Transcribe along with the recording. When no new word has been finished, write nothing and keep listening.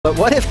But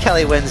what if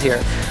Kelly wins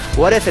here?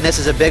 What if, and this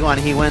is a big one,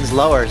 he wins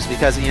lowers?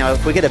 Because, you know,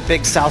 if we get a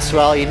big south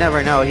swell, you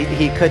never know.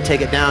 He could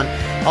take it down.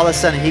 All of a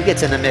sudden, he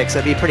gets in the mix.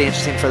 That'd be pretty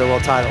interesting for the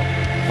world title.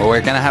 Well,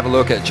 we're going to have a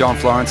look at John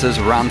Florence's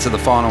run to the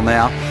final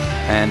now.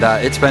 And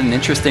it's been an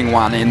interesting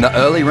one. In the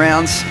early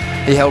rounds,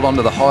 he held on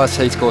to the highest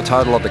heat score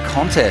total of the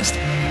contest.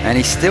 And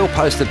he still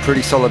posted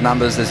pretty solid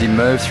numbers as he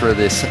moved through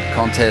this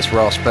contest,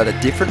 Ross. But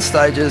at different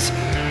stages,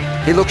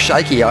 he looked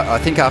shaky. I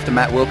think after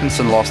Matt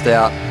Wilkinson lost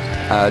out,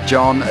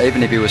 John,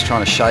 even if he was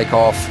trying to shake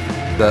off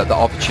the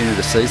opportunity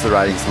to seize the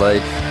ratings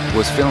lead,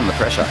 was feeling the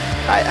pressure.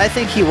 I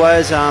think he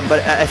was, but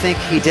I think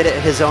he did it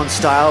his own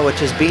style,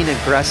 which is being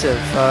aggressive.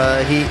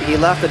 He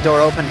left the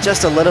door open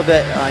just a little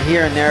bit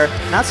here and there,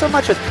 not so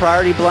much with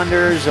priority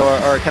blunders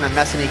or kind of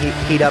messing the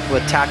heat up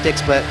with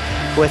tactics, but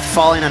with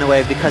falling on a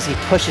wave because he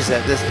pushes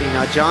it.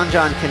 John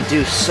can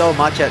do so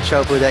much at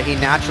Teahupo'o that he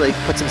naturally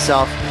puts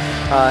himself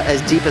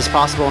as deep as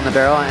possible in the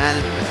barrel,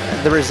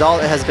 and the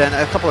result has been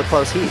a couple of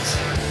close heats.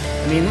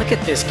 I mean, look at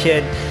this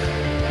kid.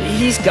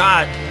 He's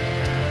got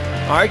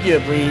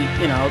arguably,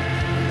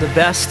 the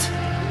best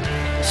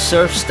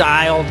surf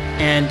style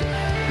and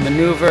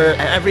maneuver,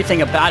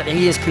 everything about it.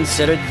 He is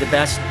considered the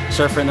best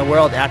surfer in the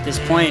world at this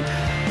point.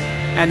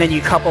 And then you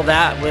couple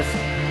that with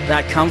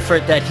that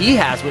comfort that he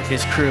has with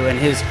his crew and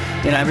his,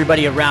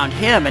 everybody around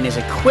him, and his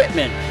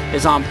equipment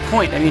is on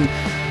point. I mean,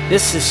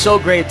 this is so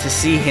great to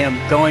see him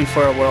going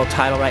for a world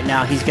title right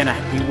now. He's going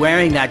to be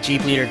wearing that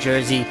Jeep leader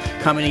jersey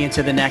coming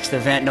into the next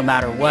event no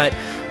matter what.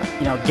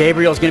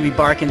 Gabriel's going to be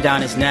barking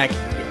down his neck.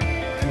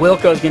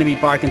 Wilco's going to be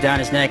barking down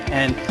his neck,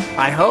 and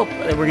I hope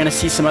that we're going to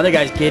see some other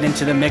guys get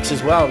into the mix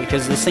as well,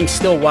 because this thing's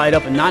still wide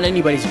open. Not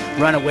anybody's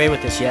run away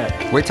with this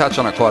yet. We touch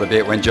on it quite a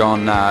bit when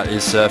John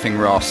is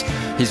surfing, Ross.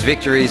 His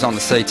victories on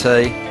the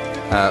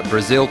CT,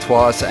 Brazil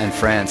twice, and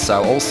France,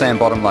 so all sand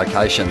bottom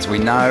locations. We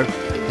know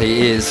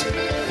he is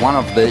one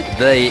of the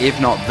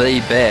if not the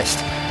best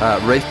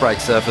reef break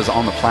surfers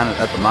on the planet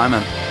at the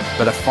moment,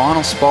 but a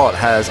final spot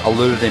has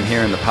eluded him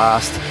here in the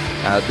past.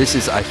 This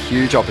is a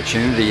huge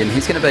opportunity, and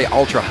he's going to be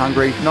ultra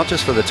hungry, not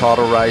just for the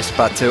title race,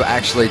 but to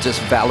actually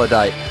just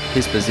validate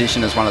his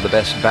position as one of the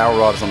best barrel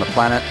riders on the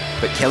planet.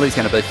 But Kelly's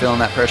going to be feeling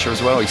that pressure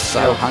as well. He's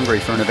so hungry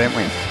for an event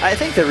win. I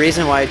think the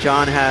reason why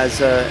John has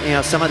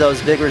some of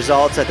those big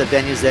results at the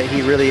venues that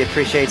he really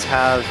appreciates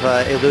have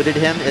eluded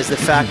him is the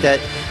fact that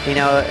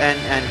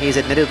and he's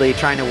admittedly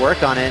trying to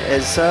work on it,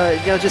 is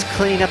just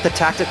cleaning up the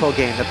tactical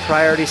game, the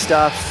priority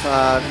stuff,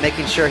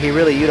 making sure he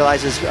really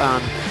utilizes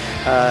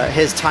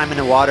his time in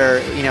the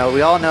water.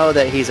 We all know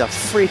that he's a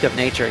freak of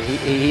nature.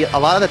 He a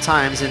lot of the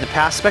times in the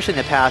past, especially in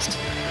the past,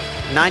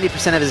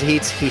 90% of his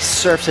heats, he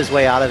surfs his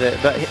way out of it.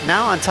 But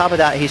now on top of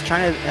that, he's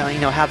trying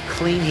to have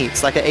clean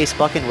heats like an Ace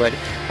Buchan would.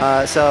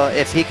 So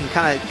if he can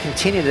kind of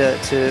continue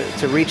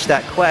to reach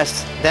that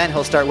quest, then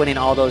he'll start winning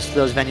all those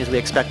venues we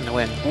expect him to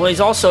win. Well, he's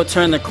also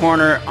turned the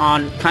corner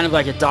on kind of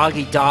like a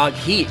dog-eat-dog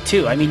heat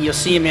too. I mean, you'll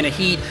see him in a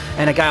heat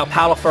and a guy will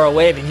paddle for a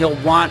wave and he'll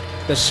want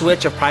the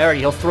switch of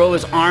priority. He'll throw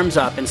his arms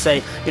up and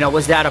say,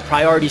 was that a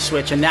priority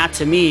switch? And that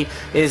to me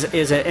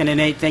is an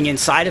innate thing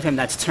inside of him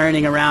that's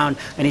turning around,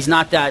 and he's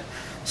not that,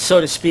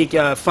 so to speak,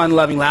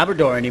 fun-loving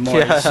Labrador anymore.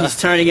 Yeah. He's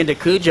turning into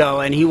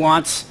Cujo, and he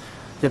wants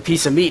the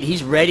piece of meat.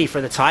 He's ready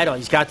for the title.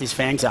 He's got these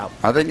fangs out.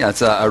 I think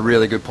that's a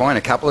really good point.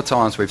 A couple of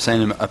times we've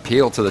seen him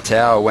appeal to the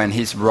tower when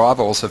his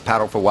rivals have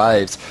paddled for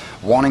waves,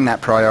 wanting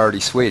that priority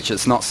switch.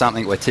 It's not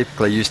something we're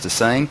typically used to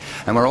seeing,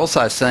 and we're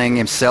also seeing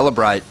him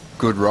celebrate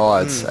good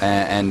rides,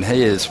 and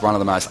he is one of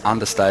the most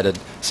understated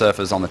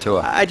surfers on the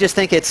tour. I just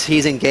think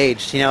he's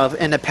engaged.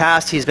 In the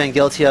past he's been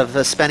guilty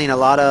of spending a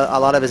lot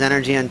of his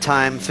energy and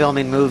time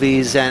filming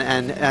movies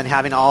and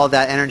having all of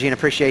that energy and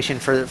appreciation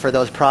for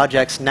those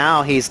projects.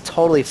 Now he's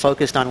totally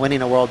focused on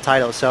winning a world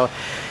title. So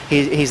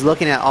he's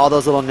looking at all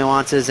those little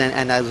nuances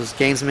and those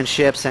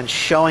gamesmanships and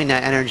showing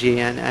that energy,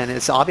 and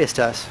it's obvious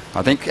to us.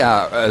 I think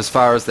as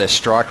far as their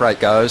strike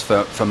rate goes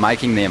for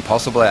making the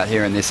impossible out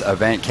here in this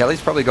event, Kelly's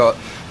probably got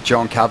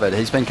John covered.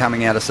 He's been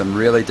coming out of some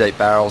really deep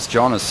barrels.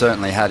 John has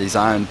certainly had his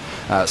own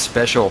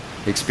special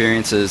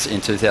experiences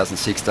in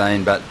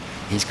 2016, but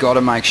he's got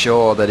to make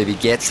sure that if he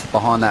gets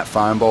behind that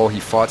foam ball,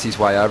 he fights his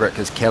way over it,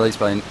 because Kelly's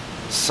been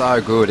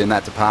so good in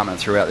that department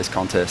throughout this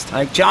contest.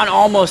 Like John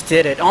almost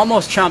did it,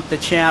 almost trumped the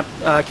champ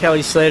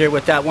Kelly Slater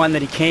with that one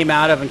that he came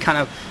out of and kind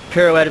of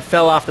pirouetted,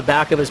 fell off the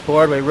back of his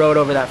board where he rode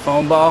over that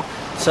foam ball.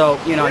 So,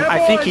 I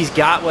think he's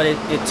got what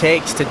it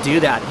takes to do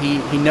that.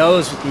 He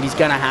knows that he's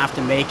going to have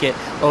to make it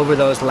over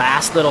those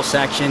last little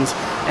sections,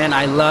 and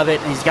I love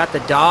it. He's got the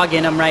dog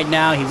in him right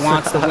now. He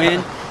wants to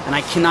win, and I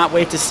cannot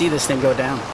wait to see this thing go down.